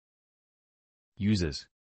Uses.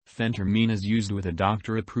 Phentermine is used with a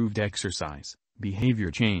doctor-approved exercise, behavior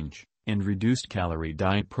change, and reduced-calorie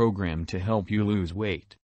diet program to help you lose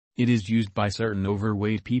weight. It is used by certain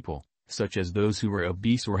overweight people, such as those who are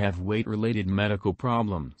obese or have weight-related medical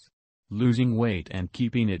problems. Losing weight and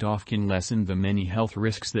keeping it off can lessen the many health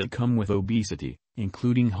risks that come with obesity,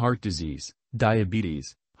 including heart disease,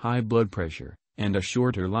 diabetes, high blood pressure, and a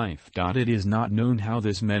shorter life. It is not known how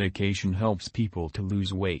this medication helps people to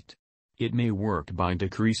lose weight. It may work by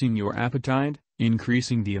decreasing your appetite,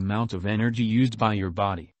 increasing the amount of energy used by your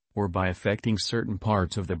body, or by affecting certain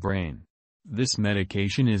parts of the brain. This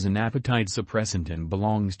medication is an appetite suppressant and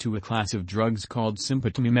belongs to a class of drugs called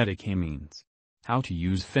sympathomimetic amines. How to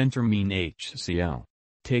use Phentermine HCL.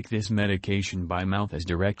 Take this medication by mouth as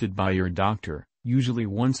directed by your doctor, usually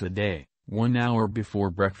once a day, 1 hour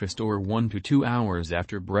before breakfast or 1 to 2 hours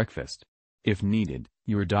after breakfast. If needed,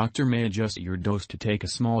 your doctor may adjust your dose to take a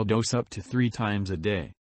small dose up to 3 times a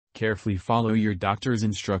day. Carefully follow your doctor's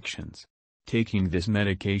instructions. Taking this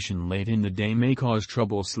medication late in the day may cause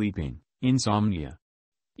trouble sleeping, insomnia.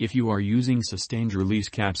 If you are using sustained-release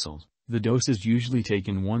capsules, the dose is usually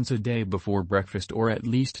taken once a day before breakfast or at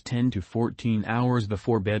least 10 to 14 hours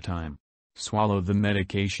before bedtime. Swallow the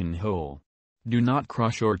medication whole. Do not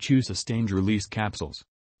crush or chew sustained-release capsules.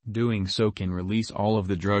 Doing so can release all of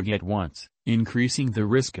the drug at once, increasing the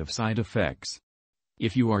risk of side effects.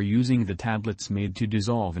 If you are using the tablets made to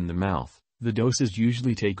dissolve in the mouth, the dose is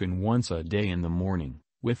usually taken once a day in the morning,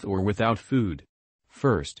 with or without food.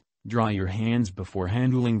 First, dry your hands before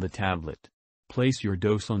handling the tablet. Place your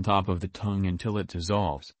dose on top of the tongue until it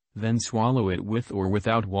dissolves, then swallow it with or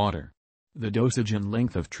without water. The dosage and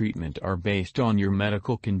length of treatment are based on your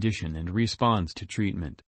medical condition and response to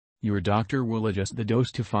treatment. Your doctor will adjust the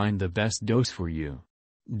dose to find the best dose for you.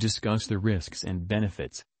 Discuss the risks and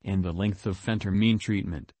benefits, and the length of Phentermine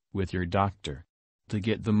treatment, with your doctor. To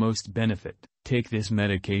get the most benefit, take this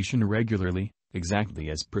medication regularly,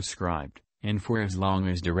 exactly as prescribed, and for as long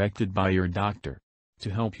as directed by your doctor.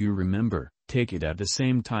 To help you remember, take it at the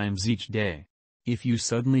same times each day. If you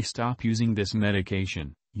suddenly stop using this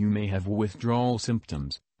medication, you may have withdrawal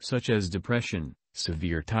symptoms, such as depression,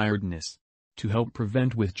 severe tiredness. To help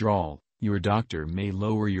prevent withdrawal, your doctor may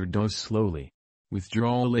lower your dose slowly.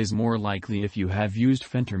 Withdrawal is more likely if you have used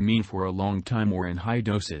Phentermine for a long time or in high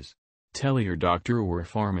doses. Tell your doctor or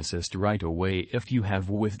pharmacist right away if you have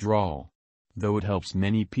withdrawal. Though it helps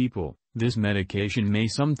many people, this medication may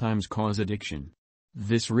sometimes cause addiction.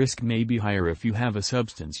 This risk may be higher if you have a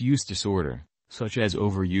substance use disorder, such as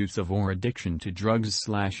overuse of or addiction to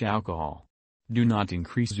drugs/alcohol. Do not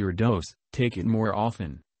increase your dose, take it more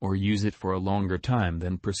often, or use it for a longer time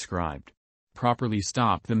than prescribed. Properly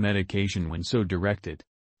stop the medication when so directed.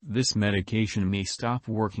 This medication may stop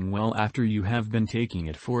working well after you have been taking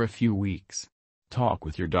it for a few weeks. Talk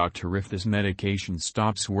with your doctor if this medication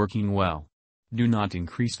stops working well. Do not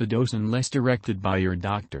increase the dose unless directed by your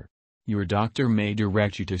doctor. Your doctor may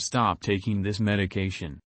direct you to stop taking this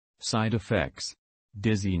medication. Side effects: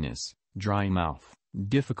 dizziness, dry mouth,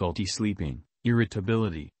 difficulty sleeping,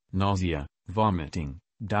 irritability, nausea, vomiting,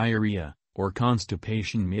 diarrhea, or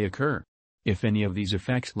constipation may occur. If any of these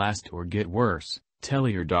effects last or get worse, tell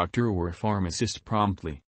your doctor or pharmacist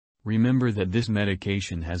promptly. Remember that this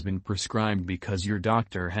medication has been prescribed because your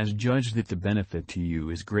doctor has judged that the benefit to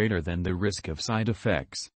you is greater than the risk of side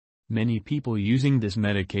effects. Many people using this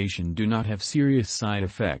medication do not have serious side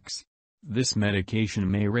effects. This medication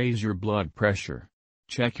may raise your blood pressure.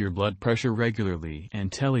 Check your blood pressure regularly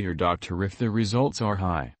and tell your doctor if the results are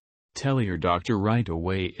high. Tell your doctor right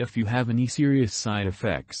away if you have any serious side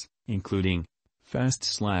effects, including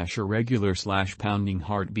fast/irregular/pounding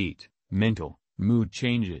heartbeat, mental, mood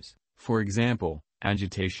changes, for example,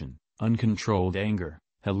 agitation, uncontrolled anger,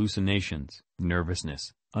 hallucinations,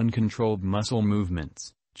 nervousness, uncontrolled muscle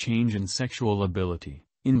movements, change in sexual ability,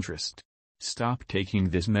 interest. Stop taking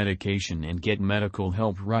this medication and get medical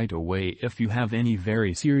help right away if you have any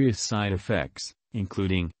very serious side effects,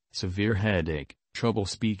 including severe headache, trouble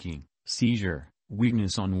speaking, seizure,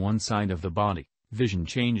 weakness on one side of the body, vision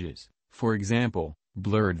changes, for example,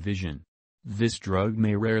 blurred vision. This drug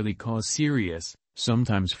may rarely cause serious,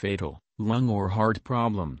 sometimes fatal, lung or heart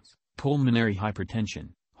problems, pulmonary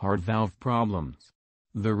hypertension, heart valve problems.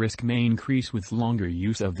 The risk may increase with longer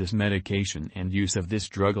use of this medication and use of this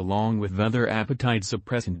drug along with other appetite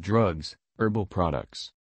suppressant drugs, herbal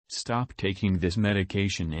products. Stop taking this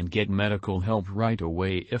medication and get medical help right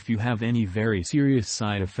away if you have any very serious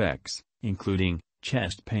side effects, including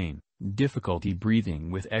chest pain, difficulty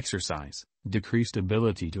breathing with exercise, decreased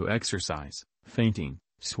ability to exercise, fainting,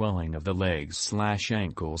 swelling of the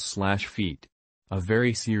legs/ankles/feet. A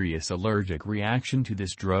very serious allergic reaction to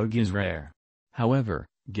this drug is rare. However,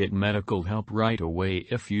 get medical help right away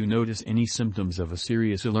if you notice any symptoms of a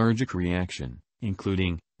serious allergic reaction,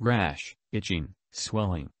 including rash, itching,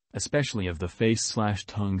 swelling, especially of the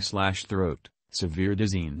face/tongue/throat, severe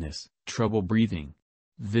dizziness, trouble breathing.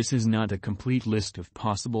 This is not a complete list of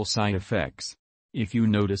possible side effects. If you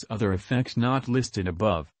notice other effects not listed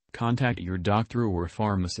above, contact your doctor or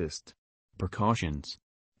pharmacist. Precautions.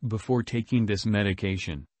 Before taking this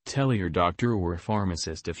medication, tell your doctor or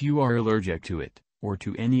pharmacist if you are allergic to it, or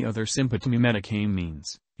to any other sympathomimetic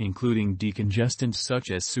amines, including decongestants such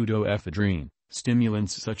as pseudoephedrine,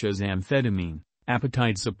 stimulants such as amphetamine,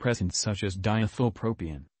 appetite suppressants such as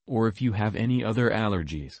diethylpropion, or if you have any other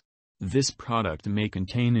allergies. This product may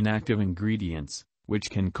contain inactive ingredients, which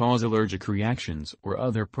can cause allergic reactions or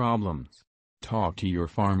other problems. Talk to your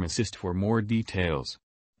pharmacist for more details.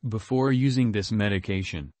 Before using this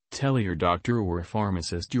medication, tell your doctor or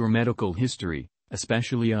pharmacist your medical history,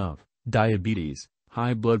 especially of diabetes,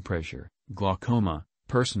 high blood pressure, glaucoma,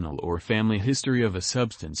 personal or family history of a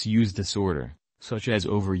substance use disorder, such as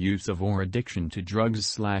overuse of or addiction to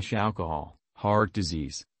drugs/alcohol, heart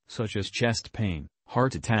disease, such as chest pain,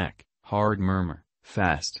 heart attack, heart murmur,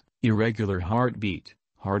 fast, irregular heartbeat,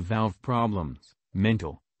 heart valve problems,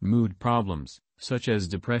 mental, mood problems, such as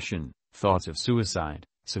depression, thoughts of suicide,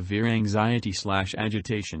 severe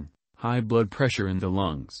anxiety/agitation, high blood pressure in the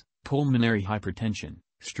lungs, pulmonary hypertension,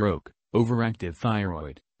 stroke, overactive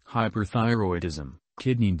thyroid, hyperthyroidism,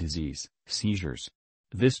 kidney disease, seizures.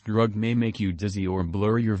 This drug may make you dizzy or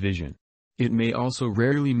blur your vision. It may also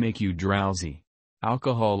rarely make you drowsy.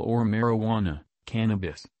 Alcohol or marijuana,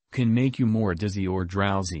 cannabis, can make you more dizzy or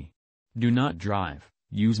drowsy. Do not drive,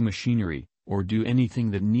 use machinery, or do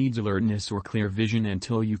anything that needs alertness or clear vision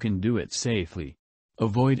until you can do it safely.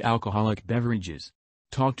 Avoid alcoholic beverages.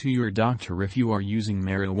 Talk to your doctor if you are using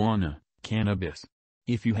marijuana, cannabis.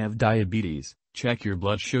 If you have diabetes, check your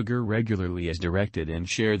blood sugar regularly as directed and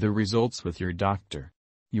share the results with your doctor.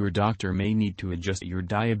 Your doctor may need to adjust your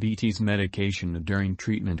diabetes medication during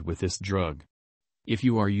treatment with this drug. If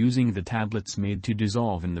you are using the tablets made to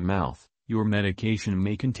dissolve in the mouth, your medication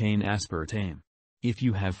may contain aspartame. If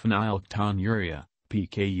you have phenylketonuria,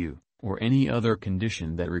 PKU, or any other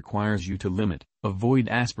condition that requires you to limit, avoid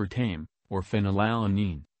aspartame, or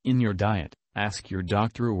phenylalanine, in your diet, ask your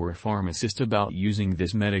doctor or pharmacist about using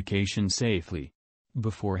this medication safely.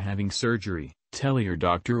 Before having surgery, tell your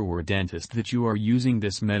doctor or dentist that you are using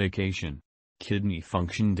this medication. Kidney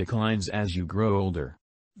function declines as you grow older.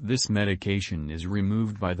 This medication is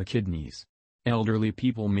removed by the kidneys. Elderly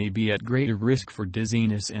people may be at greater risk for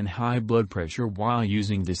dizziness and high blood pressure while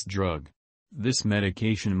using this drug. This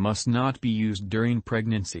medication must not be used during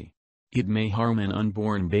pregnancy. It may harm an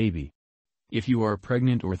unborn baby. If you are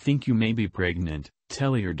pregnant or think you may be pregnant,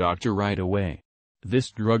 tell your doctor right away.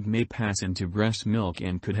 This drug may pass into breast milk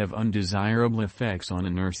and could have undesirable effects on a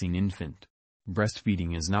nursing infant.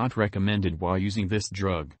 Breastfeeding is not recommended while using this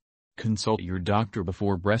drug. Consult your doctor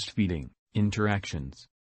before breastfeeding. Interactions.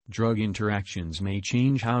 Drug interactions may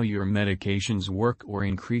change how your medications work or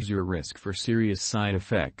increase your risk for serious side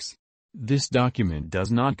effects. This document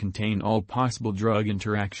does not contain all possible drug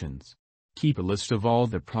interactions. Keep a list of all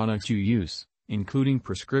the products you use, including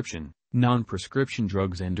prescription, non-prescription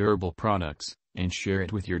drugs and herbal products, and share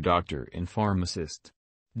it with your doctor and pharmacist.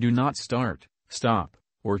 Do not start, stop,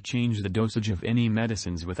 or change the dosage of any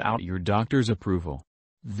medicines without your doctor's approval.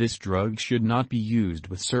 This drug should not be used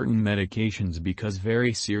with certain medications because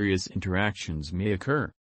very serious interactions may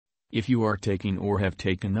occur. If you are taking or have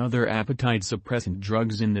taken other appetite suppressant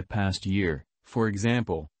drugs in the past year, for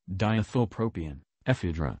example, diethylpropion,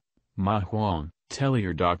 ephedra, marijuana, tell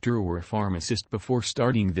your doctor or pharmacist before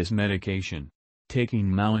starting this medication. Taking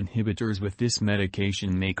MAO inhibitors with this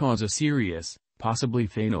medication may cause a serious, possibly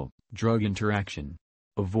fatal, drug interaction.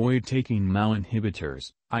 Avoid taking MAO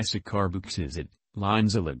inhibitors, isocarboxazid,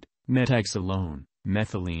 linezolid, metaxalone,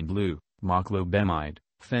 methylene blue, moclobemide,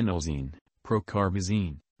 phenelzine,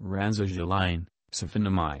 procarbazine, razagiline,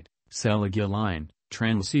 sulfonamide, selagiline,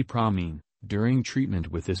 trancypramine, during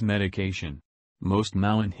treatment with this medication. Most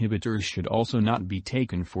MAO inhibitors should also not be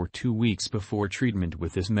taken for 2 weeks before treatment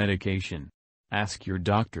with this medication. Ask your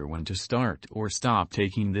doctor when to start or stop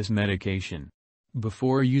taking this medication.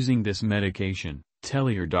 Before using this medication, tell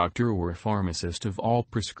your doctor or pharmacist of all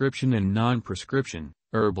prescription and non-prescription,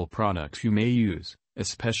 herbal products you may use,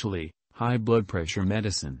 especially, high blood pressure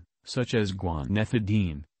medicine, such as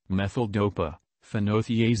guanethidine, methyldopa,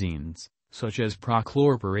 phenothiazines, such as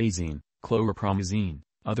prochlorperazine, chlorpromazine,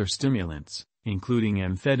 other stimulants, including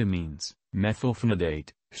amphetamines,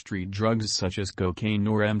 methylphenidate, street drugs such as cocaine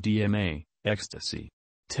or MDMA, Ecstasy.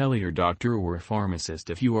 Tell your doctor or pharmacist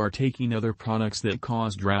if you are taking other products that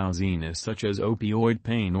cause drowsiness such as opioid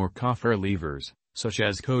pain or cough relievers, such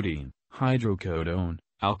as codeine, hydrocodone,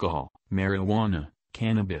 alcohol, marijuana,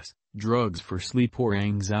 cannabis, drugs for sleep or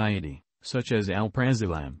anxiety, such as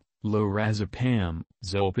alprazolam, lorazepam,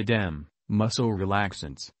 zolpidem, muscle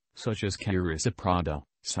relaxants, such as carisoprodol,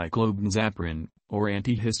 cyclobenzaprine, or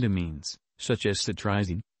antihistamines, such as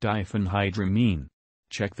cetirizine, diphenhydramine.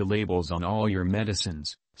 Check the labels on all your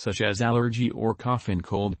medicines, such as allergy or cough and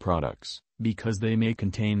cold products, because they may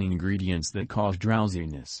contain ingredients that cause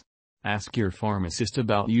drowsiness. Ask your pharmacist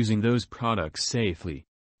about using those products safely.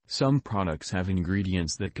 Some products have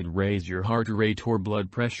ingredients that could raise your heart rate or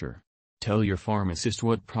blood pressure. Tell your pharmacist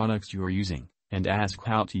what products you are using, and ask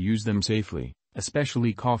how to use them safely,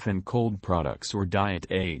 especially cough and cold products or diet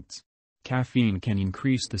aids. Caffeine can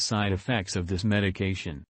increase the side effects of this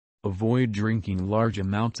medication. Avoid drinking large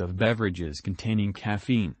amounts of beverages containing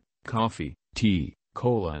caffeine, coffee, tea,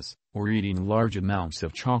 colas, or eating large amounts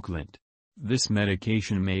of chocolate. This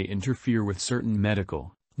medication may interfere with certain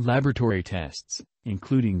medical, laboratory tests,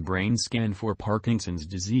 including brain scan for Parkinson's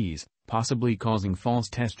disease, possibly causing false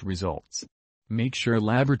test results. Make sure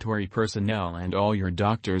laboratory personnel and all your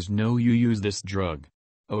doctors know you use this drug.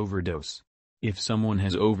 Overdose. If someone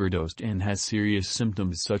has overdosed and has serious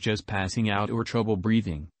symptoms such as passing out or trouble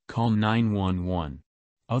breathing, call 911.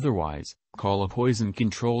 Otherwise, call a poison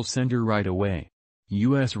control center right away.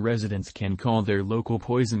 U.S. residents can call their local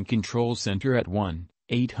poison control center at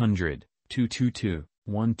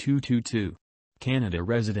 1-800-222-1222. Canada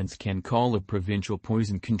residents can call a provincial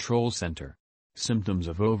poison control center. Symptoms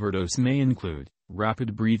of overdose may include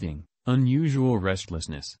rapid breathing, unusual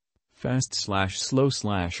restlessness,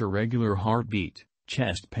 fast/slow/irregular heartbeat,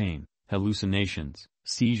 chest pain, hallucinations,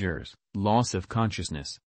 seizures, loss of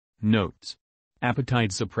consciousness. Notes: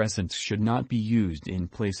 appetite suppressants should not be used in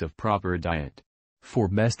place of proper diet. For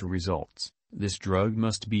best results, this drug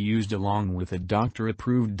must be used along with a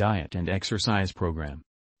doctor-approved diet and exercise program.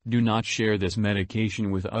 Do not share this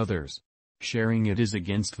medication with others. Sharing it is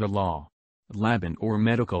against the law. Lab and/or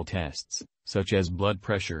medical tests, such as blood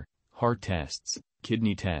pressure, heart tests,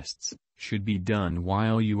 kidney tests, should be done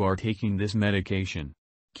while you are taking this medication.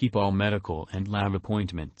 Keep all medical and lab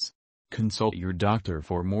appointments. Consult your doctor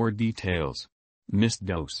for more details. Missed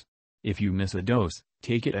dose. If you miss a dose,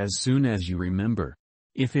 take it as soon as you remember.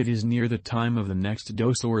 If it is near the time of the next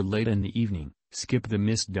dose or late in the evening, skip the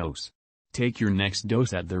missed dose. Take your next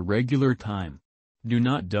dose at the regular time. Do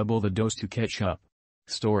not double the dose to catch up.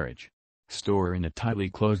 Storage. Store in a tightly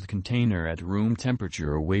closed container at room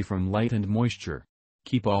temperature away from light and moisture.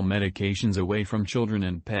 Keep all medications away from children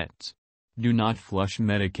and pets. Do not flush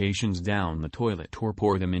medications down the toilet or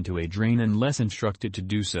pour them into a drain unless instructed to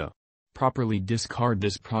do so. Properly discard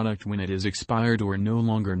this product when it is expired or no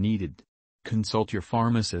longer needed. Consult your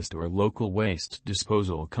pharmacist or local waste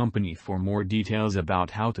disposal company for more details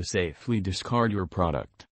about how to safely discard your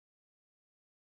product.